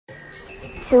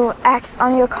To act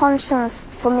on your conscience,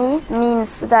 for me,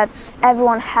 means that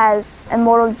everyone has a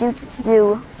moral duty to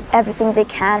do everything they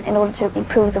can in order to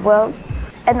improve the world.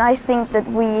 And I think that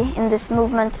we in this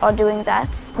movement are doing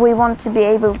that. We want to be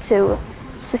able to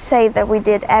say that we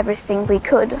did everything we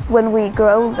could when we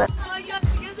grow older.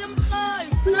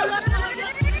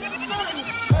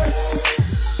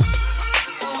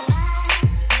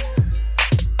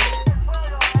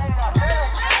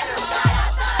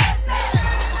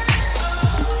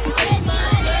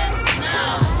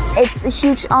 It's a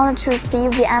huge honor to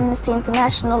receive the Amnesty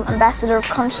International Ambassador of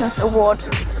Conscience Award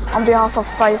on behalf of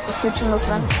Fridays for Future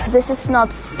movement. This is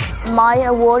not my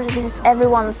award, this is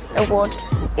everyone's award.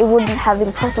 It wouldn't have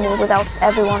been possible without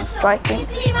everyone striking.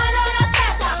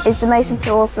 It's amazing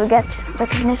to also get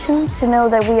recognition, to know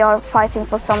that we are fighting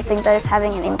for something that is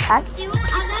having an impact.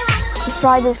 The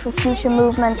Fridays for Future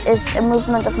movement is a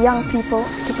movement of young people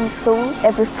skipping school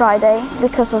every Friday.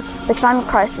 Because of the climate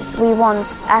crisis, we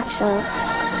want action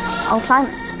on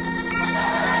climate,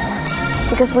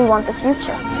 because we want a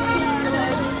future.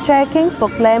 Striking for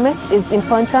climate is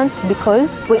important because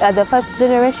we are the first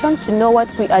generation to know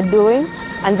what we are doing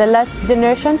and the last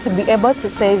generation to be able to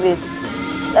save it.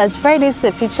 As Fridays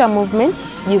for Future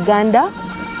movement, Uganda,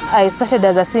 I started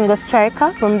as a single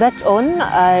striker. From that on,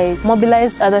 I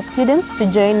mobilized other students to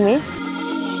join me.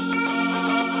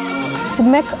 To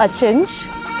make a change,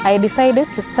 I decided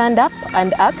to stand up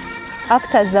and act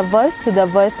as the voice to the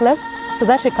voiceless, so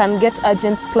that we can get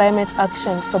urgent climate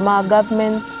action from our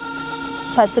government,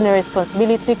 personal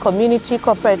responsibility, community,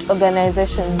 corporate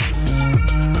organizations.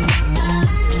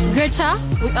 Greta,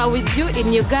 we are with you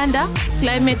in Uganda.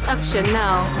 Climate action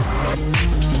now.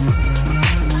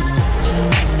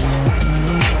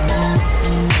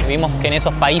 Vimos que en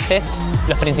esos países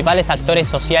los principales actores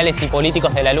sociales y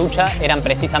políticos de la lucha eran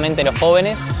precisamente los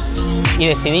jóvenes y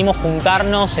decidimos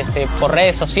juntarnos por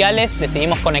redes sociales,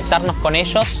 decidimos conectarnos con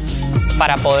ellos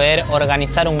para poder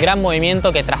organizar un gran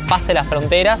movimiento que traspase las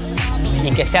fronteras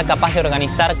y que sea capaz de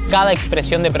organizar cada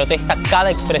expresión de protesta, cada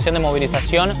expresión de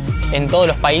movilización en todos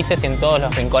los países y en todos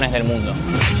los rincones del mundo.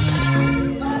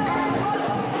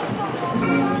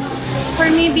 For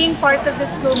me, being part of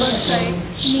this global strike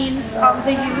means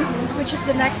the youth, which is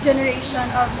the next generation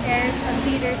of heirs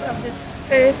and leaders of this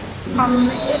earth.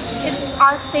 It's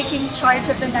us taking charge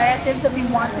of the narratives that we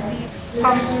want to be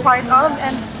part of,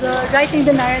 and writing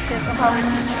the narrative of our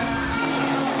future.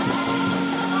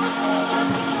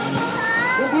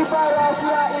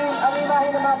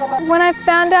 When I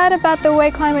found out about the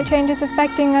way climate change is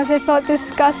affecting us, I felt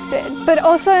disgusted, but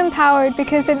also empowered,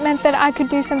 because it meant that I could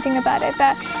do something about it,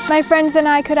 that my friends and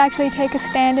I could actually take a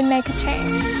stand and make a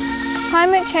change.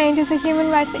 Climate change is a human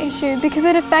rights issue because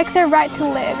it affects our right to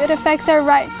live, it affects our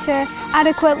right to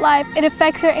adequate life, it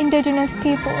affects our indigenous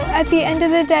people. At the end of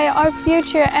the day, our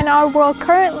future and our world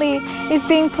currently is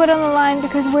being put on the line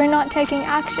because we're not taking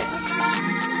action.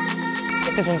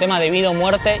 Este es un tema de vida o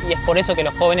muerte y es por eso que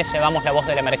los jóvenes llevamos la voz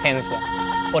de la emergencia.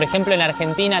 Por ejemplo, en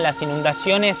Argentina las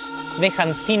inundaciones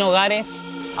dejan sin hogares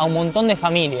a un montón de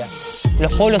familias.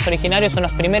 Los pueblos originarios son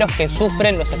los primeros que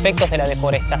sufren los efectos de la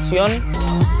deforestación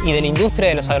y de la industria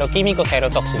de los agroquímicos y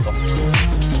agrotóxicos.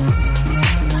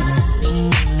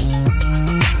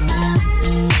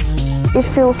 It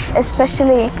feels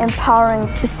especially empowering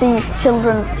to see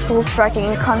children school striking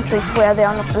in countries where they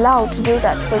are not allowed to do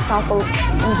that. For example,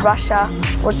 in Russia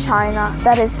or China.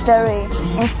 That is very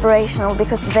inspirational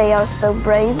because they are so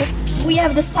brave. We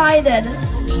have decided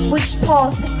which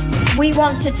path we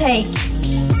want to take.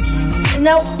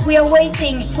 Now we are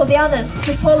waiting for the others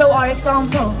to follow our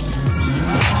example.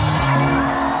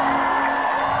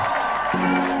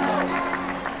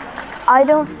 I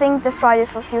don't think the Fridays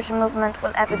for Future movement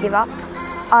will ever give up.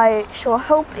 I sure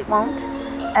hope it won't.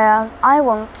 I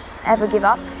won't ever give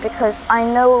up because I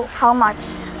know how much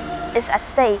is at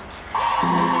stake.